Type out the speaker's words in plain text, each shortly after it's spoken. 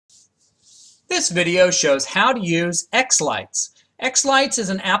This video shows how to use xLights. xLights is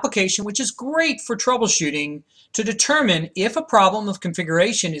an application which is great for troubleshooting to determine if a problem of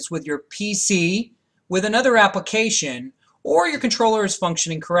configuration is with your PC, with another application, or your controller is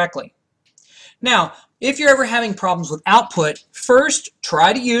functioning correctly. Now, if you're ever having problems with output, first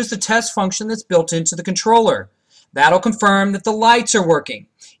try to use the test function that's built into the controller. That'll confirm that the lights are working.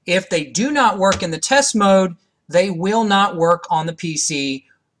 If they do not work in the test mode, they will not work on the PC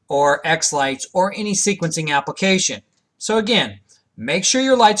or xLights or any sequencing application. So again, make sure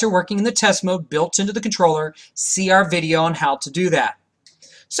your lights are working in the test mode built into the controller. See our video on how to do that.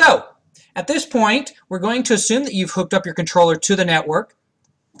 So at this point, we're going to assume that you've hooked up your controller to the network.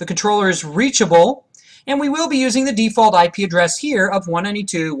 The controller is reachable, and we will be using the default IP address here of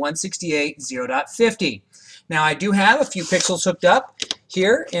 192.168.0.50. Now I do have a few pixels hooked up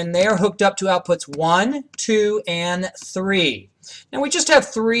here, and they are hooked up to outputs 1, 2, and 3. Now we just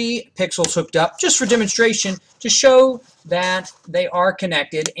have 3 pixels hooked up just for demonstration to show that they are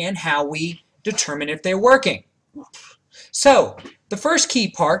connected and how we determine if they're working. So the first key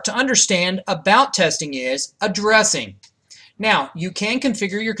part to understand about testing is addressing. Now you can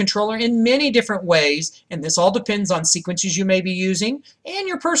configure your controller in many different ways, and this all depends on sequences you may be using and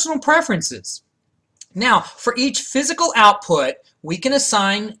your personal preferences. Now for each physical output, we can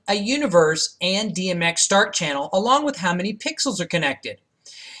assign a universe and DMX start channel along with how many pixels are connected.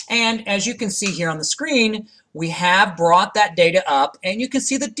 And as you can see here on the screen, we have brought that data up, and you can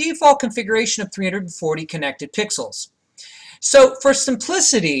see the default configuration of 340 connected pixels. So for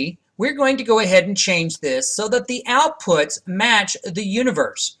simplicity, we're going to go ahead and change this so that the outputs match the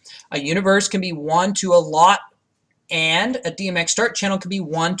universe. A universe can be 1 to a lot, and a DMX start channel can be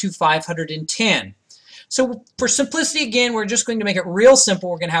 1 to 510. So for simplicity, again, we're just going to make it real simple.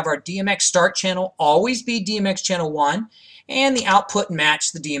 We're going to have our DMX start channel always be DMX channel 1, and the output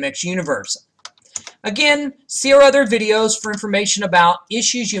match the DMX universe. Again, see our other videos for information about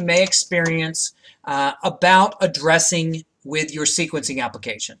issues you may experience about addressing with your sequencing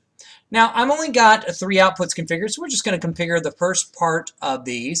application. Now, I've only got 3 outputs configured, so we're just going to configure the first part of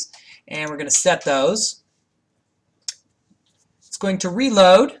these, and we're going to set those. It's going to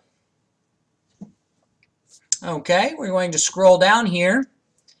reload. Okay, we're going to scroll down here,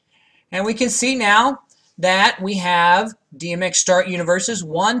 and we can see now that we have DMX start universes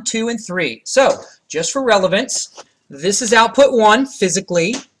 1, 2, and 3. So, just for relevance, this is output 1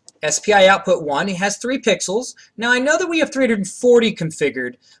 physically, SPI output 1. It has 3 pixels. Now, I know that we have 340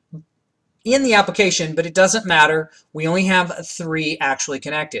 configured in the application, but it doesn't matter. We only have 3 actually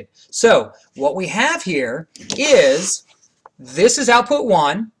connected. So, what we have here is, this is output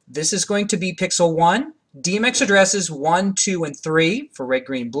 1. This is going to be pixel 1. DMX addresses 1, 2, and 3 for red,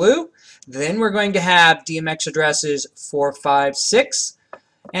 green, blue. Then we're going to have DMX addresses 4, 5, 6,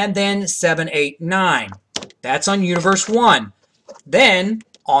 and then 7, 8, 9. That's on universe 1. Then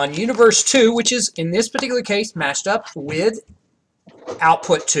on universe 2, which is in this particular case matched up with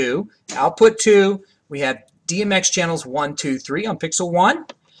output 2. Output 2, we have DMX channels 1, 2, 3 on pixel 1.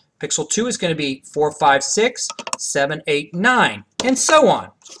 Pixel 2 is going to be 4, 5, 6, 7, 8, 9, and so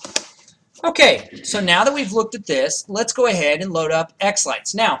on. Okay, so now that we've looked at this, let's go ahead and load up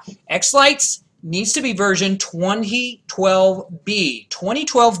xLights. Now, xLights needs to be version 2012B.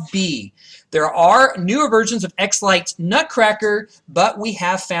 2012B. There are newer versions of xLights Nutcracker, but we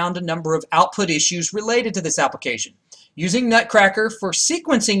have found a number of output issues related to this application. Using Nutcracker for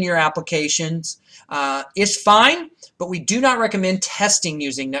sequencing your applications is fine, but we do not recommend testing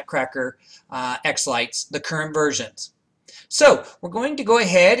using Nutcracker xLights, the current versions. So we're going to go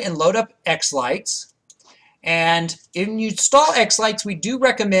ahead and load up xLights, and when you install xLights, we do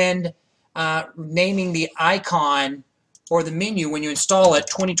recommend naming the icon or the menu when you install it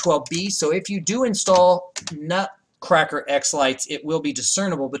 2012B. So if you do install Nutcracker xLights, it will be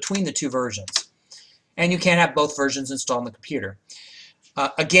discernible between the 2 versions, and you can't have both versions installed on the computer.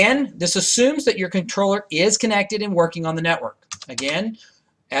 Again, this assumes that your controller is connected and working on the network. Again,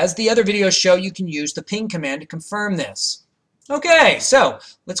 as the other videos show, you can use the ping command to confirm this. Okay, so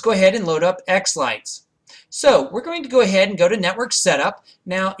let's go ahead and load up xLights. So we're going to go ahead and go to Network Setup.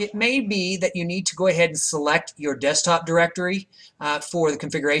 Now, it may be that you need to go ahead and select your desktop directory for the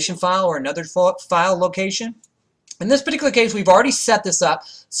configuration file or another file location. In this particular case, we've already set this up.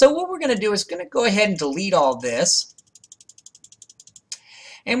 So what we're going to do is going to go ahead and delete all this.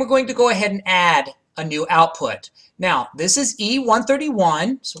 And we're going to go ahead and add a new output. Now, this is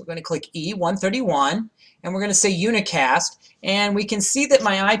E1.31, so we're going to click E1.31, and we're going to say unicast. And we can see that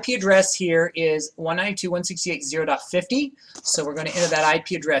my IP address here is 192.168.0.50. So we're going to enter that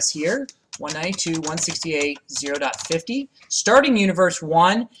IP address here, 192.168.0.50, starting universe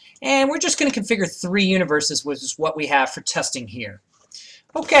 1, and we're just going to configure 3 universes, which is what we have for testing here.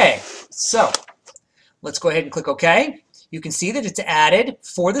 Okay, so let's go ahead and click OK. You can see that it's added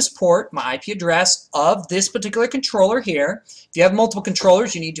for this port my IP address of this particular controller here. If you have multiple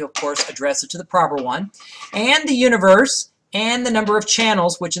controllers, you need to, of course, address it to the proper one, and the universe and the number of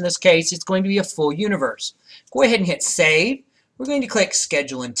channels, which in this case is going to be a full universe. Go ahead and hit Save. We're going to click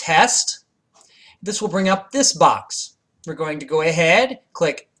Schedule and Test. This will bring up this box. We're going to go ahead,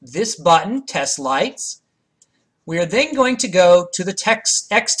 click this button, Test Lights. We are then going to go to the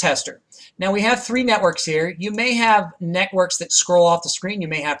X tester. Now we have 3 networks here. You may have networks that scroll off the screen. You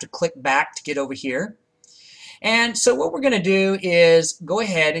may have to click back to get over here. And so what we're going to do is go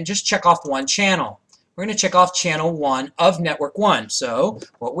ahead and just check off one channel. We're going to check off channel 1 of network 1. So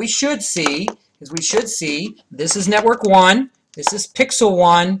what we should see is this is network 1. This is Pixel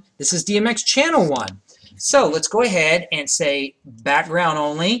 1. This is DMX channel 1. So let's go ahead and say background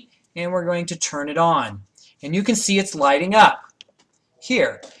only, and we're going to turn it on. And you can see it's lighting up.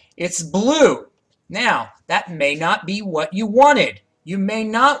 Here, it's blue. Now, that may not be what you wanted. You may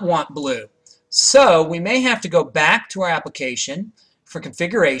not want blue. So we may have to go back to our application for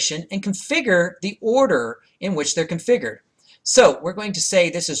configuration and configure the order in which they're configured. So we're going to say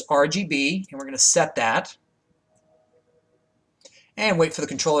this is RGB, and we're going to set that. And wait for the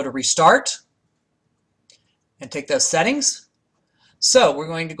controller to restart and take those settings. So we're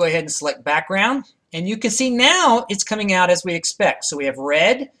going to go ahead and select background, and you can see now it's coming out as we expect. So we have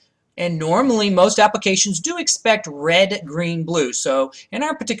red, and normally most applications do expect red, green, blue. So in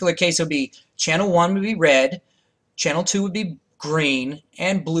our particular case it would be channel 1 would be red, channel 2 would be green,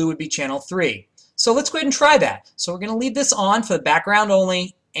 and blue would be channel 3. So let's go ahead and try that. So we're going to leave this on for the background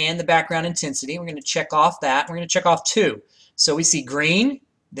only and the background intensity. We're going to check off that. We're going to check off 2. So we see green,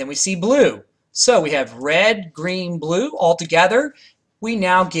 then we see blue. So we have red, green, blue all together. We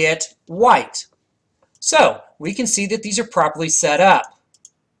now get white. So we can see that these are properly set up.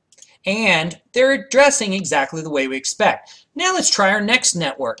 And they're addressing exactly the way we expect. Now let's try our next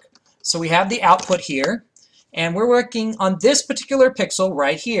network. So we have the output here, and we're working on this particular pixel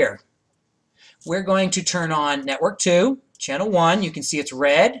right here. We're going to turn on network 2, channel 1. You can see it's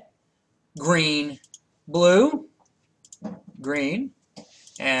red, green, blue, green,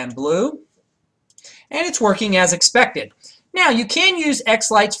 and blue, and it's working as expected. Now you can use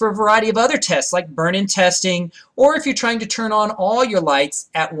xLights for a variety of other tests like burn-in testing, or if you're trying to turn on all your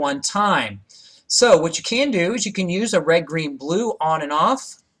lights at one time. So what you can do is you can use a red, green, blue on and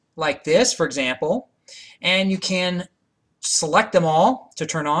off like this, for example, and you can select them all to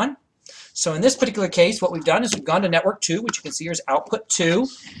turn on. So in this particular case, what we've done is we've gone to network 2, which you can see here is output 2,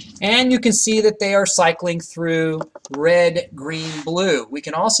 and you can see that they are cycling through red, green, blue. We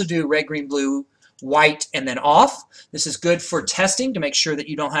can also do red, green, blue, white, and then off. This is good for testing to make sure that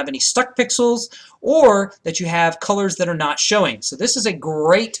you don't have any stuck pixels or that you have colors that are not showing. So this is a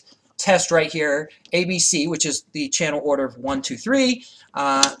great test right here, ABC, which is the channel order of 1, 2, 3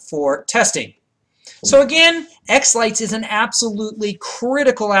 for testing. So again, xLights is an absolutely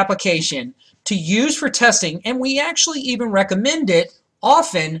critical application to use for testing, and we actually even recommend it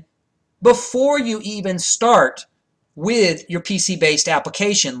often before you even start with your PC-based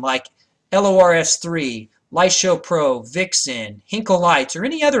application like LORS3, LightShow Pro, Vixen, Hinkle Lights, or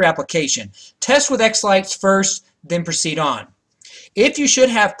any other application. Test with xLights first, then proceed on. If you should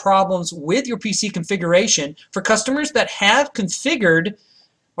have problems with your PC configuration, for customers that have configured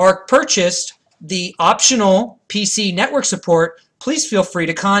or purchased the optional PC network support, please feel free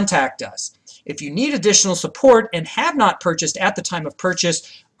to contact us. If you need additional support and have not purchased at the time of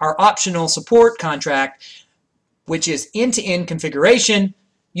purchase our optional support contract, which is end-to-end configuration,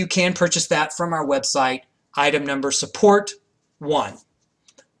 you can purchase that from our website, item number support 1.